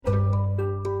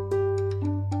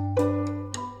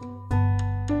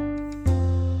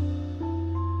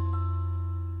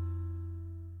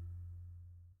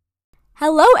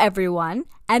Hello everyone,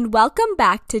 and welcome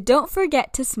back to Don't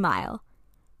Forget to Smile.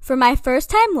 For my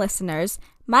first-time listeners,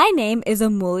 my name is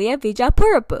Amulia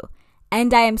Vijapurapu,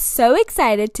 and I am so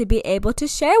excited to be able to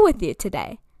share with you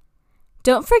today.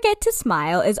 Don't Forget to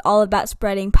Smile is all about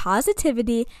spreading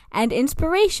positivity and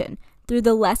inspiration through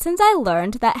the lessons I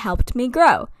learned that helped me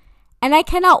grow, and I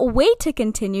cannot wait to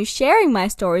continue sharing my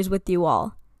stories with you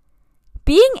all.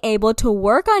 Being able to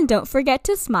work on Don't Forget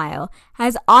to Smile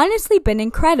has honestly been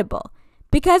incredible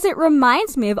because it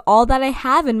reminds me of all that I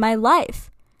have in my life.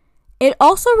 It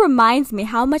also reminds me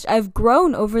how much I've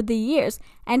grown over the years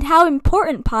and how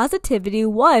important positivity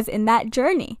was in that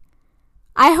journey.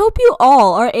 I hope you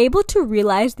all are able to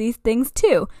realize these things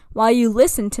too while you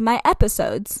listen to my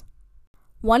episodes.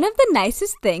 One of the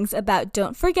nicest things about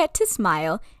Don't Forget to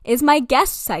Smile is my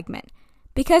guest segment,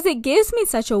 because it gives me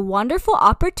such a wonderful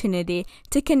opportunity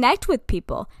to connect with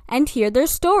people and hear their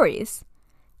stories.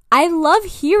 I love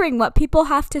hearing what people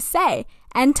have to say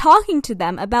and talking to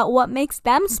them about what makes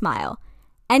them smile.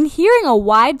 And hearing a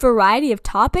wide variety of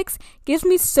topics gives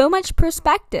me so much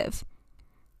perspective.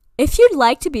 If you'd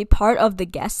like to be part of the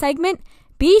guest segment,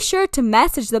 be sure to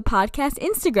message the podcast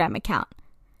Instagram account.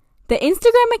 The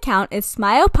Instagram account is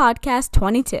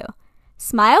SmilePodcast22.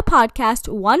 Smile Podcast,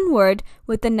 one word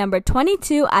with the number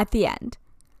 22 at the end.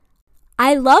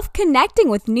 I love connecting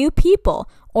with new people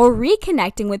or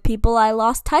reconnecting with people I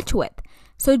lost touch with,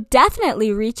 so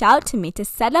definitely reach out to me to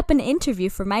set up an interview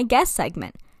for my guest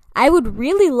segment. I would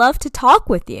really love to talk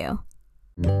with you.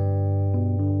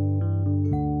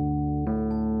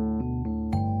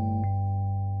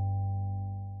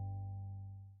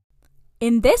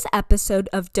 In this episode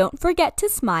of Don't Forget to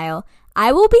Smile,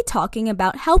 I will be talking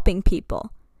about helping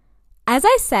people. As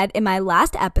I said in my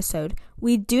last episode,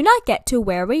 we do not get to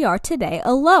where we are today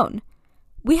alone.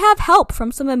 We have help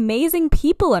from some amazing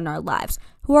people in our lives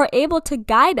who are able to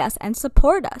guide us and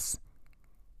support us.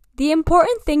 The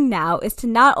important thing now is to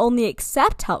not only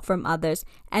accept help from others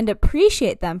and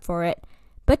appreciate them for it,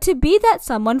 but to be that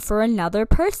someone for another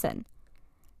person.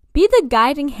 Be the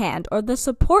guiding hand or the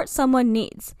support someone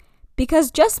needs, because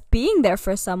just being there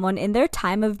for someone in their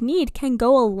time of need can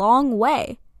go a long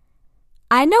way.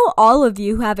 I know all of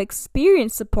you who have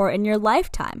experienced support in your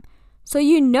lifetime, so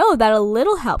you know that a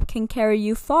little help can carry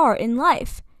you far in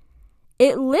life.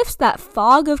 It lifts that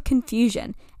fog of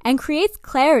confusion and creates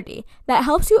clarity that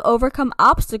helps you overcome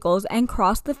obstacles and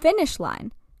cross the finish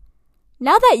line.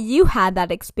 Now that you had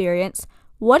that experience,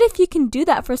 what if you can do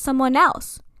that for someone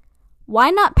else? Why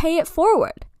not pay it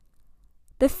forward?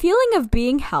 The feeling of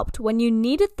being helped when you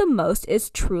need it the most is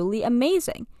truly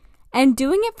amazing, and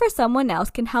doing it for someone else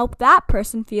can help that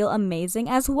person feel amazing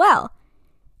as well.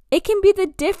 It can be the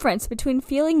difference between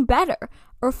feeling better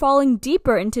or falling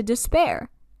deeper into despair.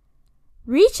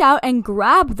 Reach out and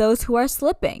grab those who are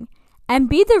slipping, and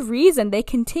be the reason they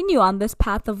continue on this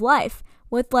path of life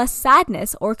with less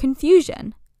sadness or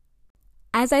confusion.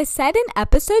 As I said in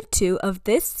episode 2 of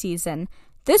this season,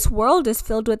 this world is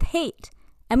filled with hate,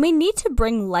 and we need to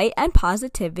bring light and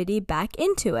positivity back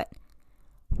into it.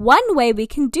 One way we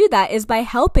can do that is by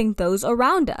helping those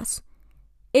around us.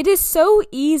 It is so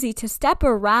easy to step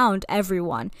around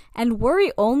everyone and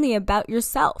worry only about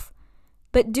yourself,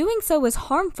 but doing so is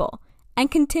harmful and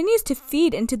continues to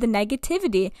feed into the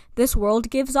negativity this world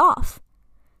gives off.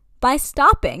 By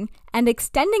stopping and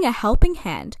extending a helping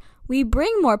hand, we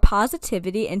bring more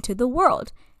positivity into the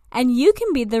world, and you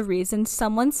can be the reason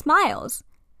someone smiles.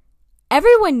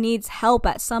 Everyone needs help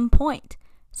at some point,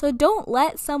 so don't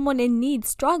let someone in need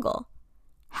struggle.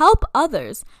 Help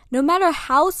others, no matter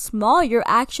how small your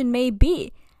action may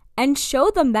be, and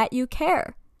show them that you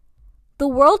care. The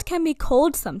world can be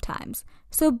cold sometimes,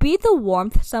 so be the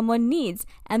warmth someone needs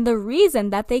and the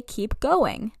reason that they keep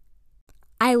going.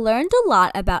 I learned a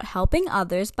lot about helping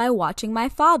others by watching my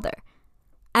father.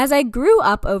 As I grew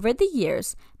up over the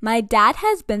years, my dad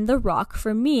has been the rock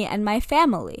for me and my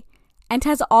family, and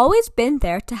has always been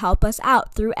there to help us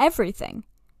out through everything.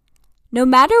 No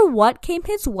matter what came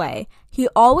his way, he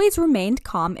always remained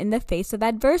calm in the face of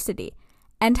adversity,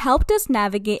 and helped us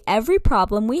navigate every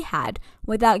problem we had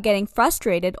without getting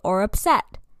frustrated or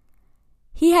upset.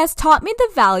 He has taught me the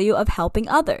value of helping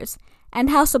others, and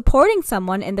how supporting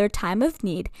someone in their time of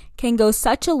need can go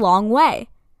such a long way.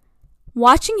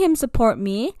 Watching him support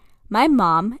me, my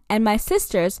mom, and my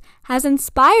sisters has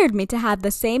inspired me to have the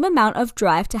same amount of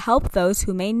drive to help those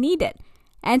who may need it,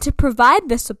 and to provide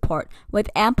this support with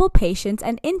ample patience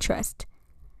and interest.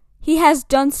 He has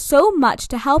done so much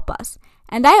to help us,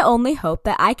 and I only hope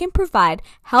that I can provide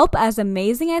help as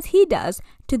amazing as he does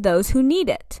to those who need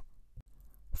it.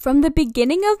 From the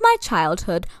beginning of my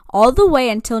childhood all the way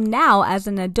until now as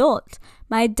an adult,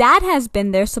 My dad has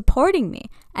been there supporting me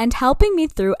and helping me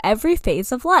through every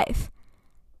phase of life.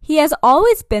 He has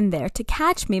always been there to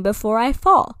catch me before I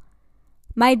fall.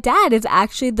 My dad is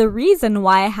actually the reason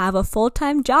why I have a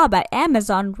full-time job at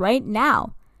Amazon right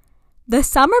now. The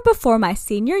summer before my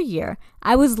senior year,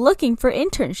 I was looking for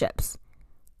internships.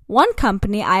 One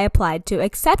company I applied to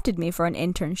accepted me for an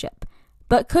internship,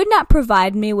 but could not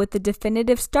provide me with the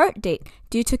definitive start date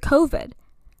due to COVID.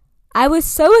 I was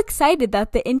so excited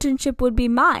that the internship would be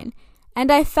mine, and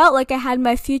I felt like I had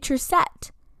my future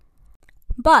set.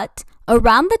 But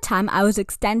around the time I was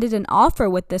extended an offer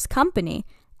with this company,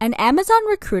 an Amazon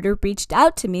recruiter reached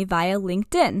out to me via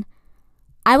LinkedIn.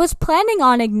 I was planning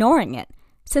on ignoring it,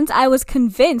 since I was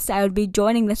convinced I would be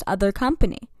joining this other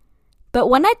company. But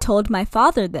when I told my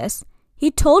father this,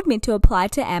 he told me to apply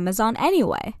to Amazon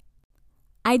anyway.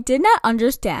 I did not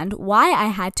understand why I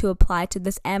had to apply to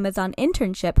this Amazon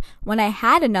internship when I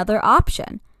had another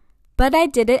option, but I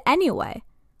did it anyway.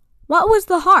 What was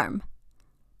the harm?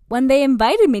 When they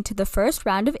invited me to the first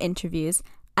round of interviews,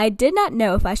 I did not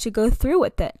know if I should go through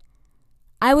with it.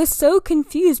 I was so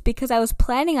confused because I was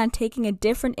planning on taking a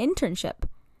different internship,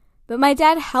 but my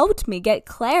dad helped me get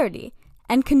clarity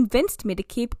and convinced me to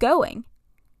keep going.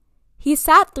 He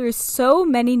sat through so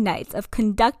many nights of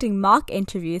conducting mock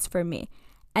interviews for me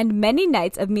and many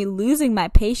nights of me losing my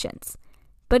patience,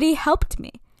 but he helped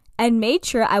me and made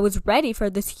sure I was ready for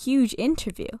this huge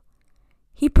interview.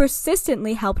 He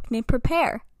persistently helped me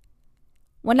prepare.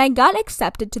 When I got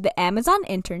accepted to the Amazon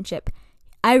internship,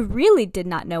 I really did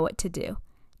not know what to do.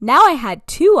 Now I had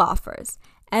 2 offers,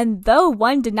 and though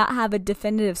one did not have a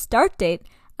definitive start date,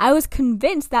 I was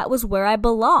convinced that was where I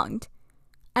belonged.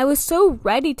 I was so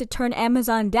ready to turn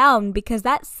Amazon down because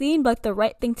that seemed like the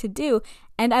right thing to do,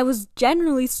 and I was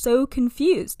generally so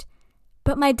confused.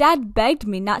 But my dad begged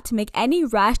me not to make any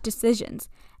rash decisions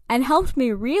and helped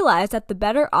me realize that the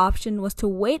better option was to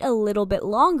wait a little bit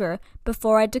longer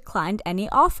before I declined any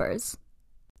offers.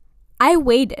 I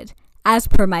waited, as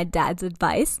per my dad's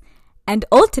advice, and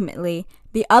ultimately,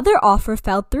 the other offer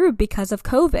fell through because of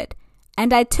COVID,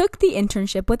 and I took the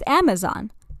internship with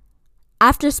Amazon.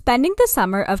 After spending the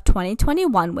summer of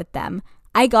 2021 with them,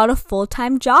 I got a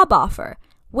full-time job offer,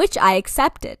 which I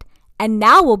accepted, and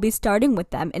now will be starting with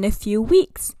them in a few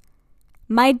weeks.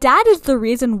 My dad is the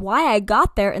reason why I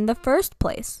got there in the first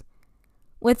place.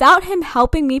 Without him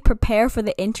helping me prepare for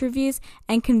the interviews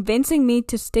and convincing me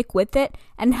to stick with it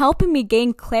and helping me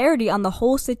gain clarity on the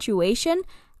whole situation,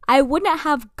 I would not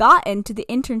have gotten to the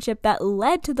internship that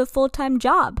led to the full-time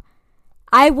job.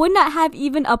 I would not have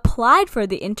even applied for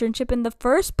the internship in the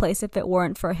first place if it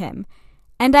weren't for him.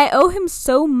 And I owe him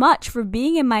so much for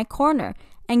being in my corner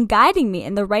and guiding me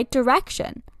in the right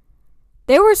direction.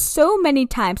 There were so many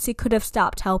times he could have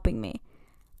stopped helping me.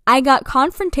 I got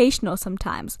confrontational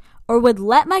sometimes, or would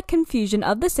let my confusion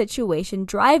of the situation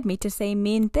drive me to say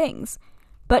mean things.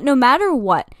 But no matter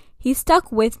what, he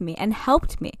stuck with me and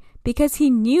helped me because he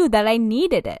knew that I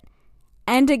needed it.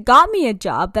 And it got me a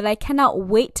job that I cannot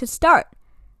wait to start.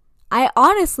 I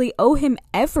honestly owe him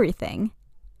everything.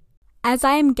 As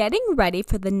I am getting ready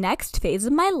for the next phase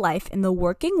of my life in the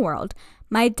working world,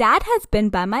 my dad has been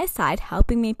by my side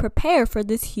helping me prepare for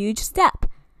this huge step.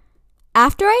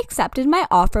 After I accepted my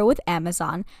offer with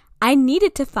Amazon, I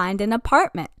needed to find an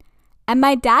apartment, and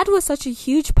my dad was such a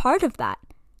huge part of that.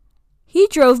 He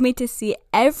drove me to see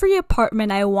every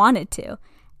apartment I wanted to,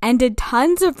 and did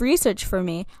tons of research for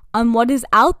me on what is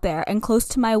out there and close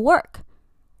to my work.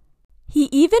 He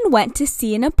even went to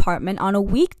see an apartment on a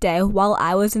weekday while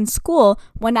I was in school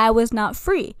when I was not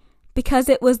free, because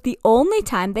it was the only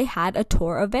time they had a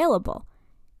tour available.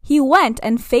 He went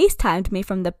and FaceTimed me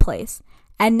from the place,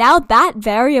 and now that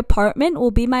very apartment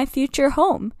will be my future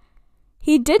home.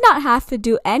 He did not have to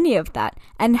do any of that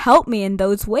and help me in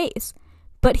those ways,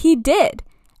 but he did,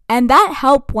 and that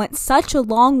help went such a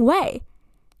long way.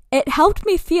 It helped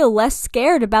me feel less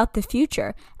scared about the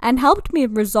future and helped me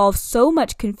resolve so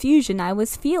much confusion I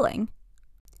was feeling.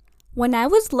 When I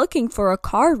was looking for a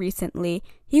car recently,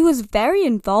 he was very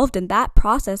involved in that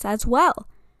process as well.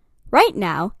 Right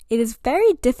now, it is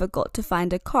very difficult to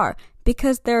find a car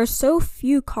because there are so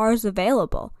few cars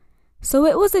available, so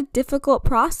it was a difficult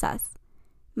process.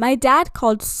 My dad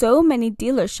called so many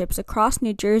dealerships across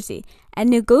New Jersey and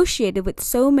negotiated with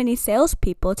so many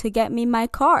salespeople to get me my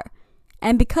car.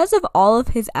 And because of all of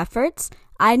his efforts,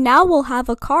 I now will have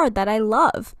a car that I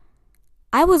love.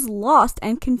 I was lost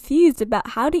and confused about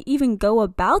how to even go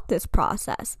about this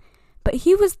process, but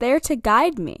he was there to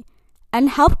guide me and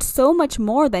helped so much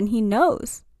more than he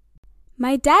knows.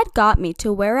 My dad got me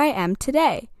to where I am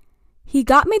today. He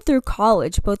got me through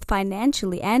college both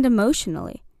financially and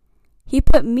emotionally. He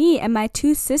put me and my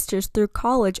 2 sisters through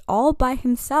college all by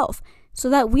himself so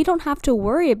that we don't have to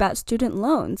worry about student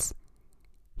loans.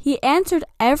 He answered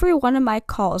every one of my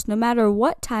calls no matter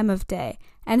what time of day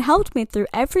and helped me through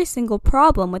every single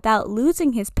problem without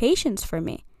losing his patience for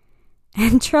me.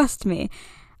 And trust me,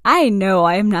 I know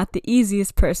I am not the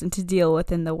easiest person to deal with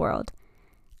in the world.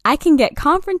 I can get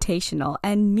confrontational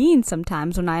and mean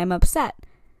sometimes when I am upset.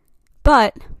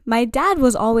 But my dad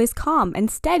was always calm and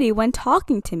steady when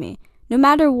talking to me, no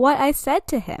matter what I said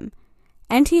to him.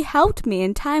 And he helped me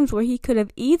in times where he could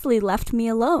have easily left me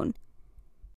alone.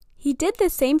 He did the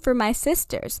same for my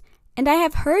sisters, and I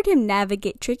have heard him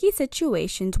navigate tricky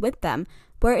situations with them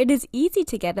where it is easy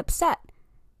to get upset.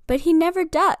 But he never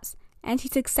does, and he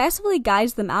successfully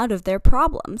guides them out of their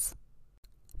problems.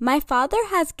 My father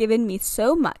has given me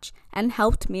so much and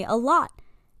helped me a lot,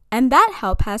 and that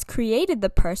help has created the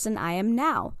person I am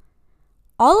now.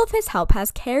 All of his help has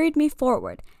carried me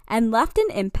forward and left an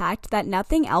impact that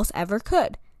nothing else ever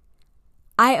could.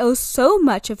 I owe so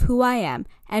much of who I am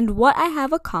and what I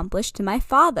have accomplished to my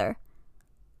father.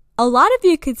 A lot of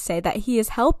you could say that he is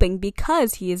helping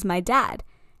because he is my dad,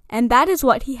 and that is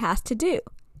what he has to do.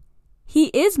 He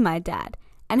is my dad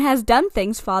and has done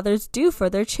things fathers do for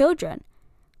their children.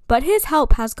 But his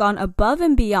help has gone above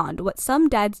and beyond what some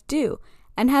dads do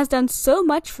and has done so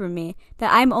much for me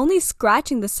that I'm only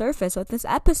scratching the surface with this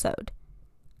episode.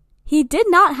 He did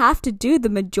not have to do the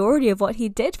majority of what he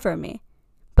did for me,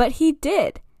 but he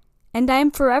did, and I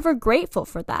am forever grateful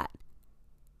for that.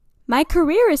 My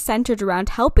career is centered around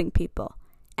helping people,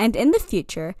 and in the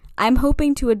future, I'm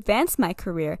hoping to advance my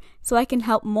career so I can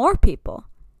help more people.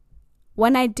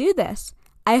 When I do this,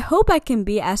 I hope I can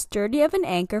be as sturdy of an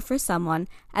anchor for someone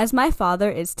as my father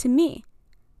is to me.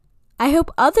 I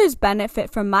hope others benefit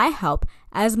from my help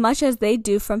as much as they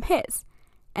do from his,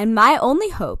 and my only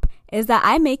hope is that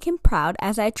I make him proud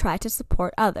as I try to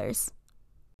support others.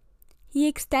 He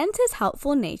extends his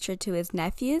helpful nature to his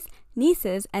nephews,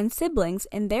 nieces, and siblings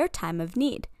in their time of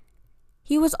need.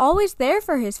 He was always there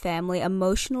for his family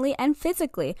emotionally and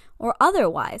physically or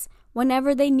otherwise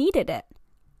whenever they needed it.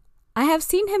 I have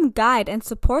seen him guide and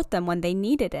support them when they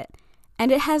needed it,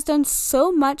 and it has done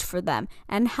so much for them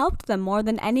and helped them more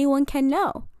than anyone can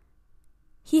know.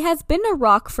 He has been a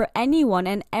rock for anyone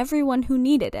and everyone who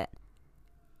needed it.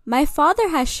 My father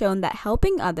has shown that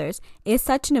helping others is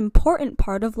such an important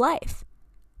part of life.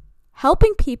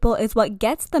 Helping people is what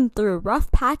gets them through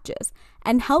rough patches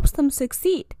and helps them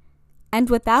succeed,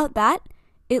 and without that,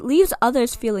 it leaves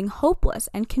others feeling hopeless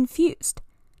and confused.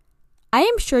 I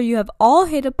am sure you have all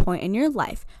hit a point in your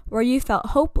life where you felt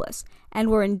hopeless and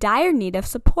were in dire need of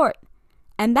support,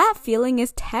 and that feeling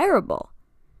is terrible.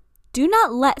 Do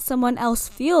not let someone else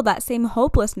feel that same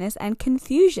hopelessness and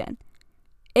confusion.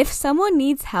 If someone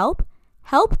needs help,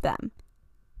 help them.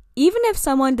 Even if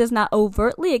someone does not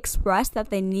overtly express that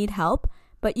they need help,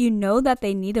 but you know that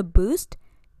they need a boost,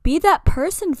 be that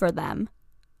person for them.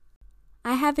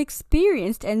 I have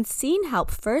experienced and seen help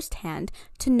firsthand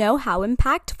to know how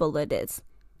impactful it is.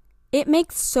 It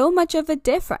makes so much of a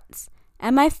difference,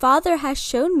 and my father has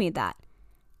shown me that.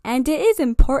 And it is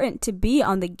important to be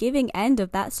on the giving end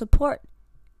of that support.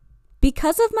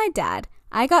 Because of my dad,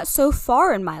 I got so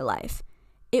far in my life.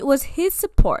 It was his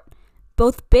support,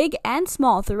 both big and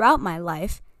small throughout my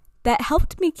life, that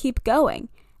helped me keep going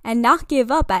and not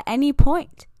give up at any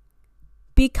point.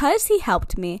 Because he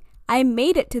helped me, I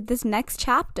made it to this next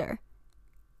chapter.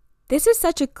 This is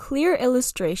such a clear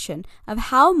illustration of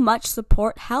how much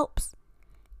support helps.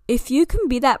 If you can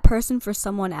be that person for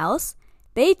someone else,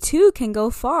 they too can go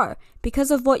far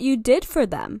because of what you did for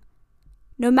them.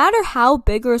 No matter how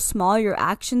big or small your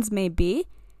actions may be,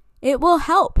 it will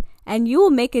help and you will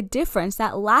make a difference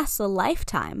that lasts a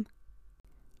lifetime.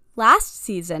 Last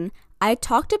season, I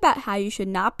talked about how you should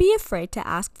not be afraid to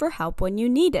ask for help when you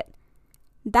need it.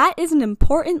 That is an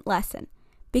important lesson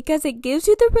because it gives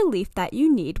you the relief that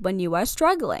you need when you are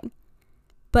struggling.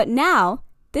 But now,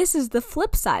 this is the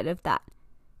flip side of that.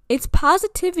 It's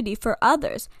positivity for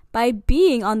others by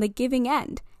being on the giving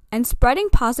end and spreading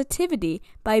positivity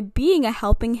by being a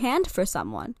helping hand for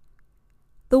someone.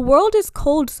 The world is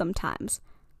cold sometimes,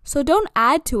 so don't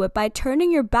add to it by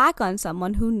turning your back on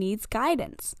someone who needs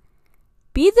guidance.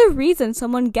 Be the reason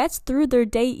someone gets through their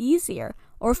day easier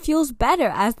or feels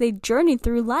better as they journey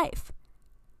through life.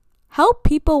 Help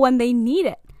people when they need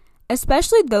it,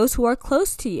 especially those who are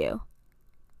close to you.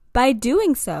 By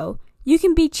doing so, you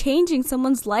can be changing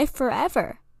someone's life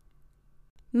forever.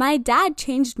 My dad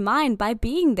changed mine by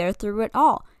being there through it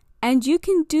all, and you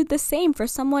can do the same for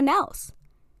someone else.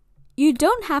 You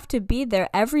don't have to be there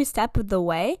every step of the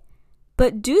way,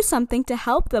 but do something to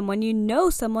help them when you know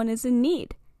someone is in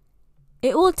need.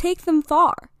 it will take them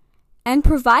far. And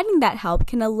providing that help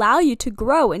can allow you to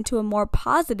grow into a more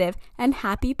positive and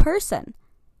happy person.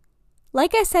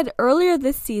 Like I said earlier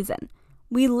this season,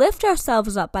 we lift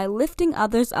ourselves up by lifting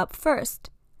others up first.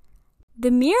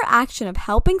 The mere action of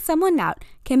helping someone out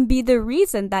can be the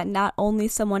reason that not only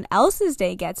someone else's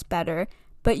day gets better,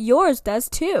 but yours does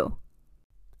too.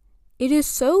 It is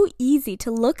so easy to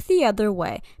look the other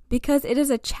way because it is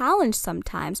a challenge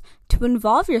sometimes to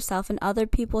involve yourself in other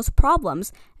people's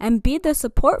problems and be the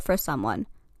support for someone.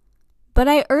 But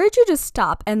I urge you to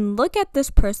stop and look at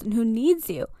this person who needs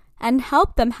you and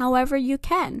help them however you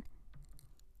can.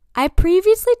 I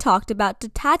previously talked about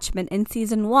detachment in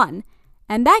Season 1,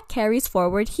 and that carries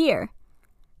forward here.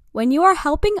 When you are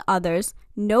helping others,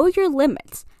 know your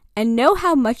limits and know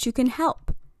how much you can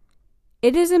help.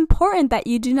 It is important that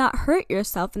you do not hurt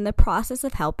yourself in the process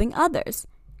of helping others.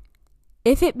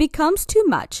 If it becomes too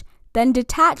much, then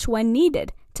detach when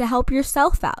needed to help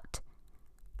yourself out.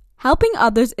 Helping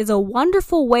others is a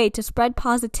wonderful way to spread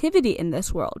positivity in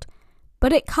this world,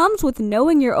 but it comes with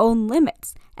knowing your own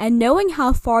limits and knowing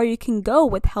how far you can go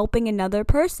with helping another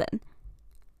person.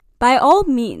 By all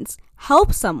means,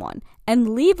 help someone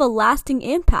and leave a lasting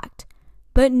impact,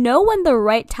 but know when the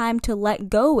right time to let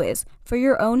go is for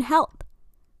your own health.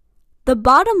 The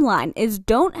bottom line is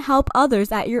don't help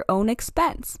others at your own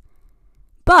expense.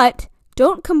 But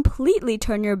don't completely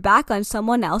turn your back on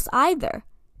someone else either.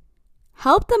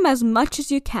 Help them as much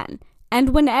as you can and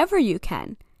whenever you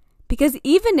can, because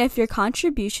even if your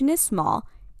contribution is small,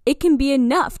 it can be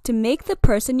enough to make the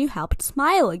person you helped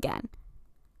smile again.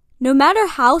 No matter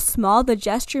how small the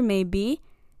gesture may be,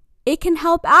 it can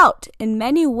help out in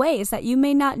many ways that you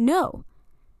may not know.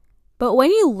 But when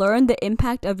you learn the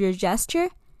impact of your gesture,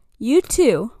 you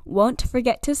too won't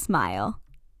forget to smile.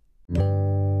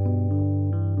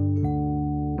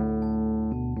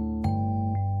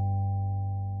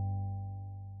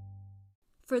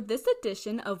 For this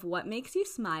edition of What Makes You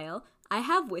Smile, I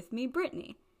have with me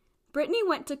Brittany. Brittany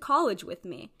went to college with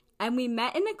me, and we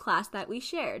met in a class that we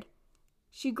shared.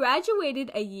 She graduated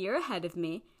a year ahead of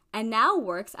me and now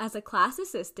works as a class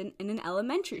assistant in an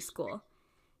elementary school.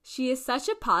 She is such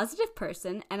a positive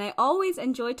person, and I always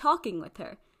enjoy talking with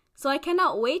her, so I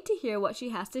cannot wait to hear what she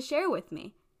has to share with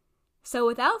me. So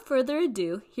without further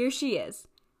ado, here she is.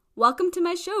 Welcome to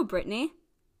my show, Brittany.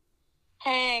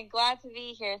 Hey, glad to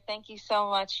be here. Thank you so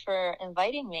much for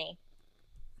inviting me.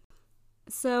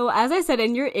 So, as I said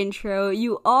in your intro,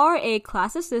 you are a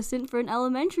class assistant for an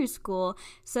elementary school.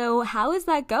 So, how is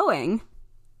that going?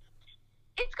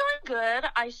 It's going good.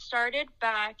 I started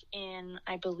back in,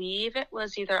 I believe it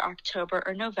was either October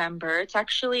or November. It's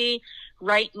actually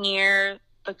right near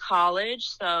the college.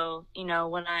 So,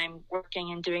 when I'm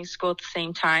working and doing school at the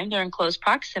same time, they're in close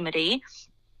proximity.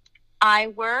 I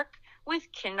work with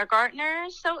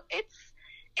kindergartners, so it's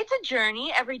a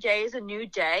journey. Every day is a new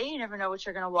day. You never know what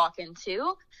you're going to walk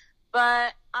into,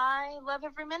 but I love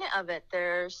every minute of it.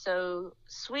 They're so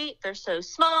sweet, they're so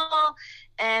small,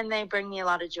 and they bring me a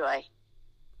lot of joy.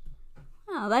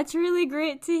 Oh, that's really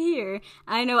great to hear.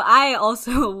 I know I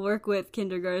also work with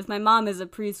kindergartners. My mom is a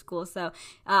preschool,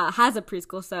 has a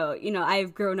preschool, so,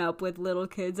 I've grown up with little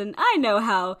kids, and I know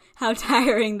how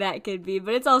tiring that could be,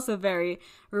 but it's also very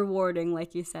rewarding,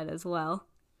 like you said, as well.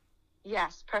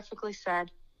 Yes, perfectly said.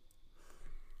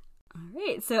 All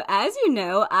right, so as you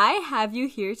know, I have you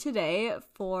here today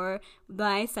for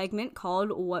my segment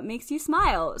called What Makes You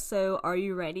Smile. So are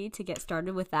you ready to get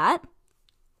started with that?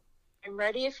 I'm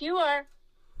ready if you are.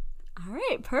 All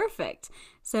right, perfect.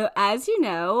 So as you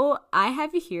know, I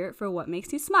have you here for What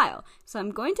Makes You Smile. So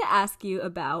I'm going to ask you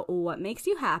about what makes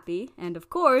you happy and, of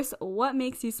course, what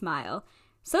makes you smile.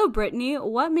 So Brittany,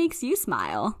 what makes you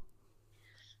smile?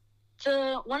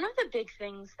 One of the big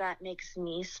things that makes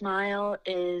me smile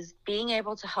is being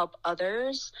able to help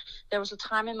others. There was a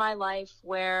time in my life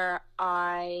where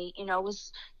I,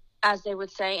 was, as they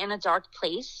would say, in a dark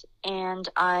place, and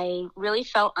I really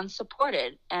felt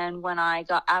unsupported. And when I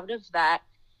got out of that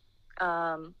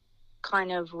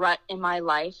kind of rut in my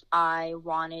life, I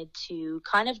wanted to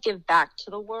kind of give back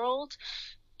to the world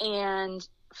and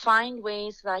find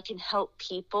ways that I can help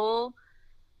people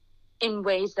in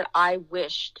ways that I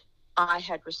wished I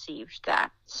had received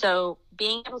that. So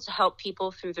being able to help people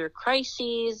through their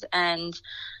crises and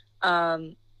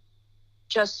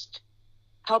just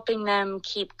helping them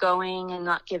keep going and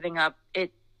not giving up,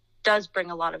 it does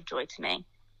bring a lot of joy to me.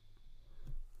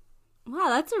 Wow,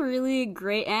 that's a really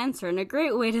great answer and a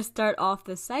great way to start off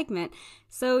this segment.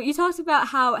 So you talked about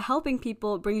how helping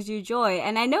people brings you joy,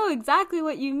 and I know exactly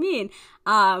what you mean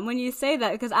when you say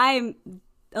that, because I'm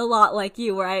a lot like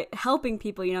you, where helping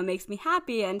people, makes me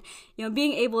happy, and,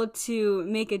 being able to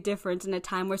make a difference in a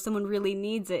time where someone really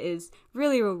needs it is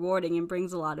really rewarding and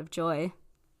brings a lot of joy.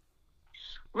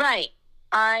 Right.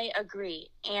 I agree.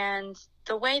 And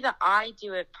the way that I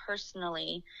do it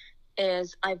personally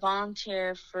is I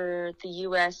volunteer for the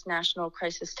U.S. National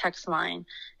Crisis Text Line,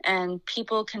 and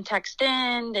people can text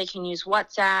in, they can use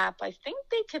WhatsApp. I think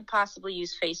they could possibly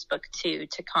use Facebook too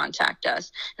to contact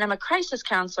us. And I'm a crisis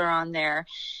counselor on there.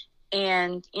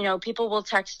 And, people will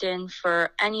text in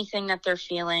for anything that they're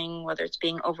feeling, whether it's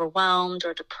being overwhelmed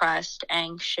or depressed,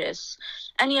 anxious,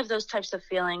 any of those types of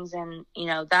feelings. And,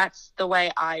 that's the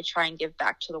way I try and give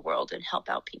back to the world and help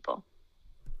out people.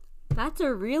 That's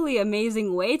a really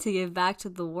amazing way to give back to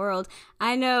the world.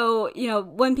 I know,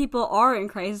 when people are in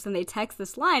crisis and they text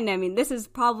this line, this is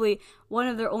probably one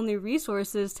of their only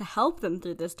resources to help them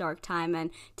through this dark time and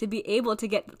to be able to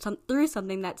get through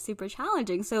something that's super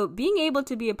challenging. So being able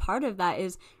to be a part of that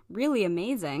is really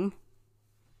amazing.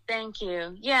 Thank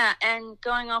you. Yeah, and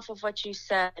going off of what you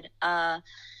said, I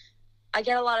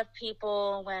get a lot of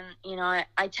people when,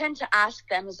 I tend to ask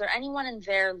them, is there anyone in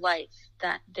their life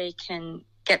that they can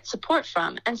get support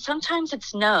from? And sometimes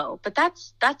it's no, but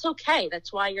that's okay.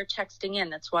 That's why you're texting in.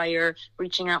 That's why you're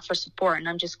reaching out for support. And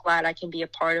I'm just glad I can be a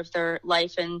part of their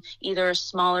life in either a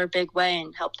small or big way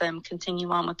and help them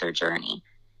continue on with their journey.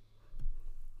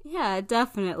 Yeah,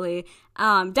 definitely.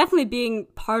 Definitely being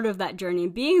part of that journey,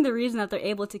 being the reason that they're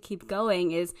able to keep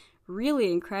going is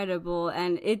really incredible.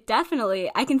 And it definitely,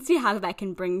 I can see how that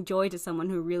can bring joy to someone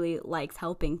who really likes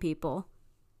helping people.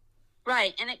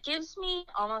 Right. And it gives me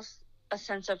almost a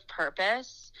sense of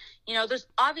purpose. There's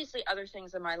obviously other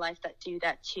things in my life that do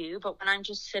that too, but when I'm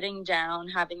just sitting down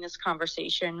having this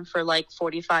conversation for like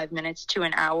 45 minutes to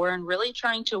an hour and really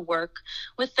trying to work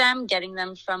with them, getting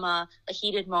them from a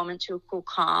heated moment to a cool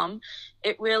calm,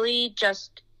 it really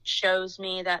just shows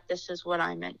me that this is what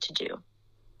I'm meant to do.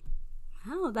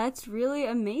 Wow, that's really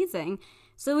amazing.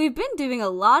 So we've been doing a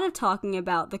lot of talking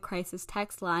about the crisis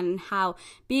text line and how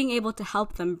being able to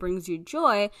help them brings you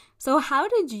joy. So how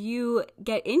did you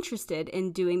get interested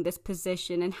in doing this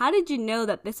position, and how did you know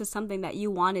that this is something that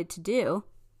you wanted to do?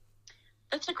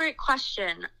 That's a great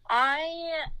question.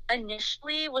 I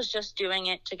initially was just doing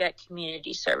it to get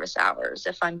community service hours,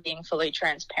 if I'm being fully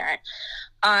transparent.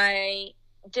 I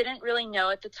didn't really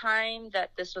know at the time that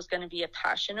this was going to be a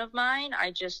passion of mine. I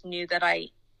just knew that I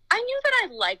knew that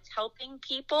I liked helping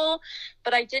people,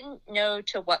 but I didn't know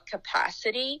to what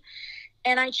capacity.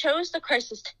 And I chose the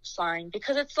crisis text line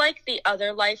because it's like the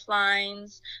other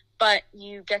lifelines, but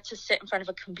you get to sit in front of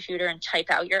a computer and type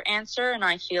out your answer. And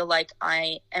I feel like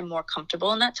I am more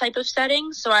comfortable in that type of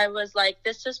setting. So I was like,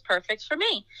 this is perfect for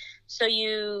me. So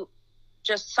you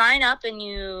just sign up and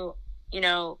you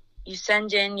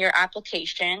send in your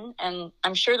application. And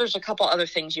I'm sure there's a couple other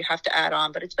things you have to add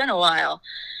on, but it's been a while.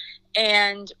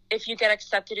 And if you get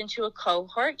accepted into a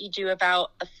cohort, you do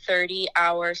about a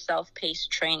 30-hour self-paced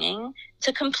training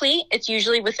to complete. It's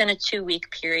usually within a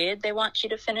 2-week period. They want you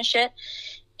to finish it.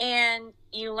 And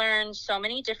you learn so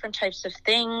many different types of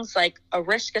things, like a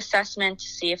risk assessment to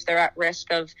see if they're at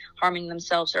risk of harming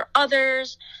themselves or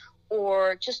others,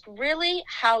 or just really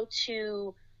how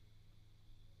to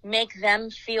make them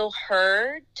feel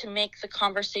heard, to make the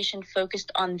conversation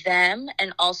focused on them,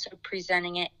 and also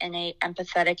presenting it in a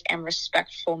empathetic and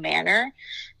respectful manner.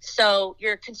 So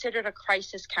you're considered a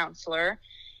crisis counselor.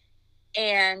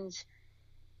 And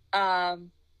I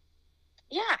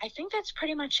think that's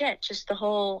pretty much it. Just the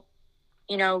whole,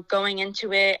 going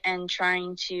into it and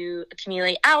trying to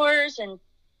accumulate hours and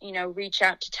reach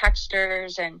out to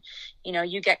texters, and,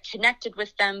 you get connected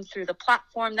with them through the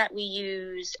platform that we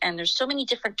use. And there's so many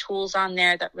different tools on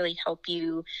there that really help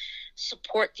you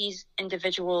support these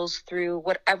individuals through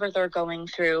whatever they're going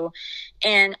through.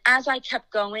 And as I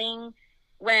kept going,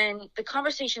 when the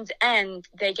conversations end,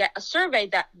 they get a survey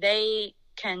that they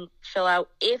can fill out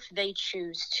if they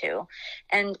choose to.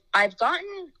 And I've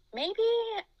gotten maybe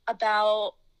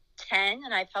about 10,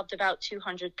 and I've helped about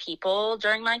 200 people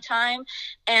during my time.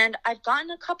 And I've gotten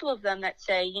a couple of them that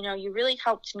say, you really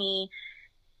helped me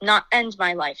not end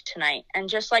my life tonight. And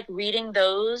just like reading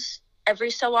those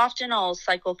every so often, I'll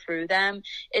cycle through them.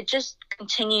 It just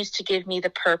continues to give me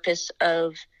the purpose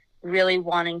of really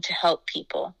wanting to help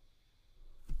people.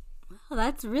 Well,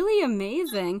 that's really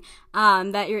amazing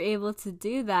that you're able to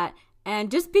do that.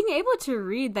 And just being able to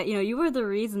read that, you were the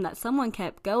reason that someone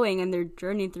kept going and their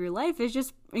journey through life is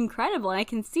just incredible. And I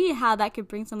can see how that could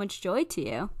bring so much joy to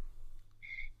you.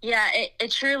 Yeah,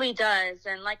 it truly does.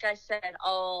 And like I said,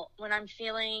 when I'm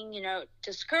feeling,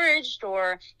 discouraged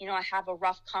or, I have a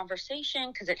rough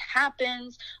conversation, because it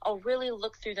happens, I'll really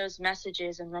look through those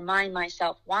messages and remind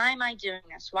myself, why am I doing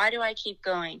this? Why do I keep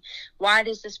going? Why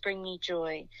does this bring me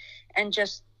joy? And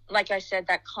just, like I said,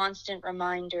 that constant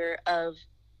reminder of,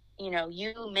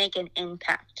 you make an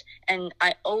impact. And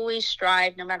I always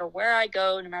strive, no matter where I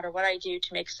go, no matter what I do,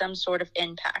 to make some sort of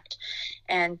impact.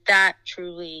 And that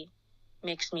truly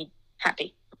makes me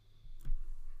happy.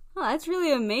 Oh, that's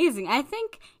really amazing. I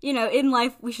think, in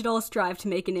life we should all strive to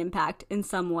make an impact in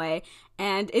some way.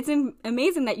 And it's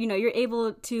amazing that, you're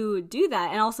able to do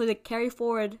that and also to carry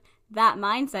forward that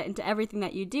mindset into everything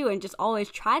that you do and just always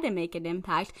try to make an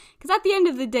impact. Because at the end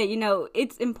of the day,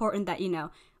 it's important that,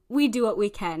 we do what we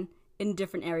can in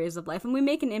different areas of life and we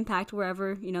make an impact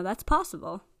wherever, that's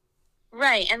possible.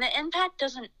 Right. And the impact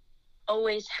doesn't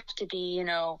always have to be,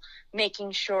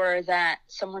 making sure that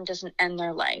someone doesn't end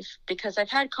their life, because I've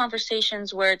had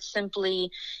conversations where it's simply,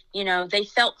 they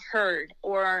felt heard,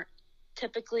 or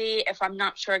typically if I'm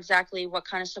not sure exactly what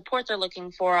kind of support they're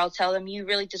looking for, I'll tell them, you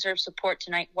really deserve support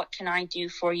tonight. What can I do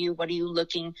for you? What are you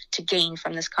looking to gain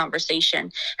from this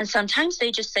conversation? And sometimes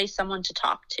they just say someone to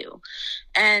talk to.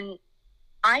 And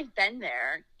I've been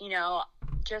there,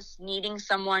 just needing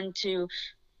someone to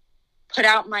put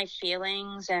out my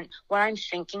feelings and what I'm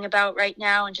thinking about right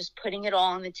now, and just putting it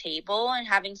all on the table and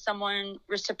having someone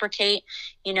reciprocate,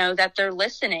 that they're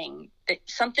listening.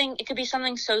 It could be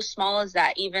something so small as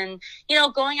that, even,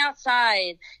 going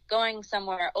outside, going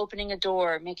somewhere, opening a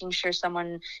door, making sure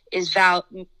someone is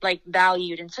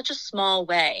valued in such a small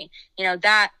way,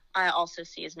 that I also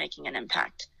see as making an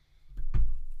impact.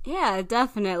 Yeah,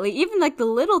 definitely. Even the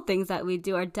little things that we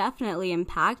do are definitely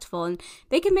impactful and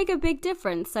they can make a big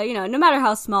difference. So, no matter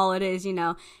how small it is,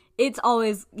 it's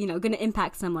always, going to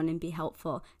impact someone and be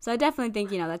helpful. So I definitely think,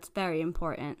 that's very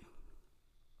important.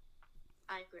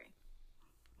 I agree.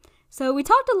 So we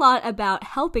talked a lot about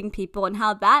helping people and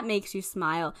how that makes you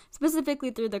smile,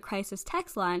 specifically through the crisis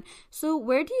text line. So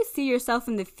where do you see yourself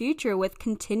in the future with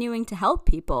continuing to help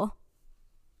people?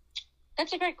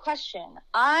 That's a great question.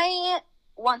 I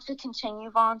want to continue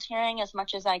volunteering as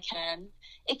much as I can.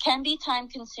 It can be time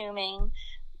consuming.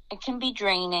 It can be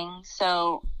draining.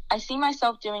 So I see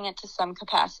myself doing it to some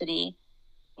capacity,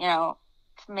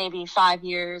 maybe 5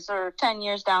 years or 10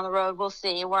 years down the road. We'll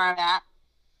see where I'm at.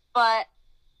 But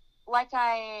like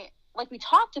we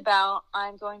talked about,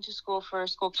 I'm going to school for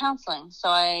school counseling. So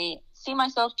I see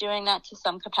myself doing that to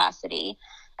some capacity.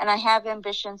 And I have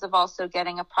ambitions of also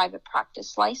getting a private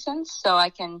practice license so I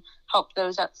can help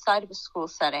those outside of a school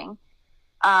setting.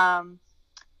 And,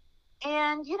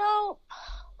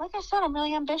 like I said, I'm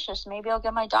really ambitious. Maybe I'll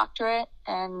get my doctorate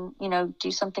and, do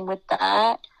something with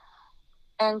that.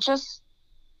 And just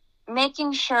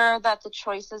making sure that the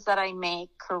choices that I make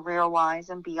career-wise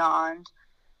and beyond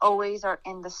always are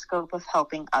in the scope of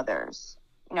helping others.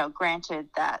 Granted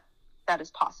that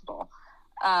is possible.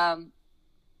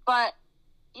 But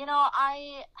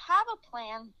I have a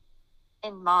plan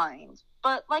in mind,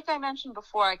 but like I mentioned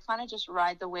before, I kind of just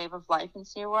ride the wave of life and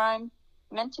see where I'm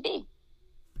meant to be.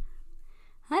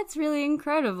 That's really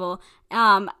incredible.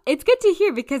 It's good to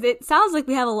hear because it sounds like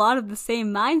we have a lot of the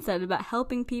same mindset about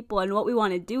helping people and what we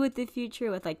want to do with the future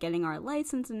with getting our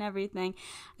license and everything.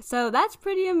 So that's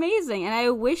pretty amazing. And I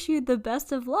wish you the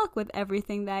best of luck with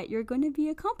everything that you're going to be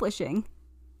accomplishing.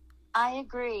 I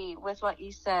agree with what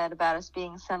you said about us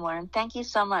being similar, and thank you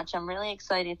so much. I'm really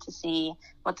excited to see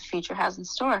what the future has in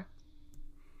store.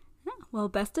 Well,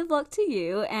 best of luck to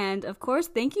you, and of course,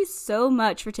 thank you so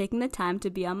much for taking the time to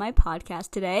be on my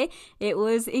podcast today. It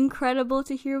was incredible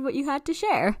to hear what you had to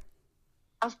share.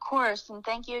 Of course, and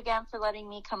thank you again for letting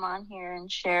me come on here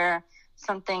and share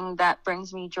something that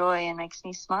brings me joy and makes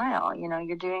me smile.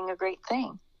 You're doing a great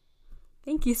thing.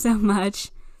 Thank you so much.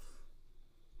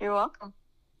 You're welcome.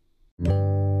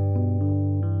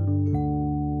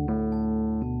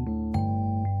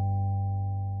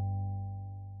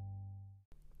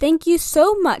 Thank you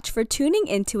so much for tuning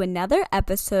into another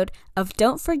episode of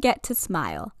Don't Forget to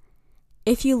Smile.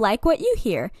 If you like what you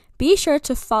hear, be sure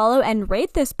to follow and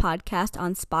rate this podcast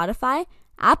on Spotify,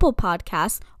 Apple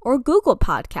Podcasts, or Google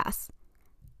Podcasts.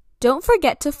 Don't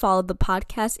forget to follow the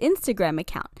podcast Instagram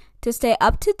account to stay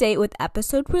up to date with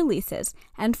episode releases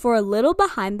and for a little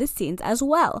behind the scenes as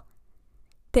well.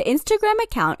 The Instagram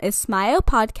account is Smile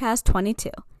Podcast 22.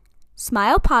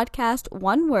 Smile Podcast,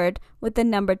 one word with the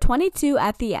number 22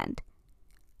 at the end.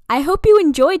 I hope you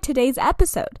enjoyed today's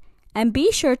episode, and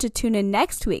be sure to tune in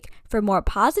next week for more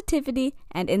positivity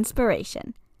and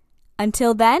inspiration.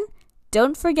 Until then,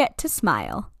 don't forget to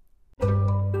smile.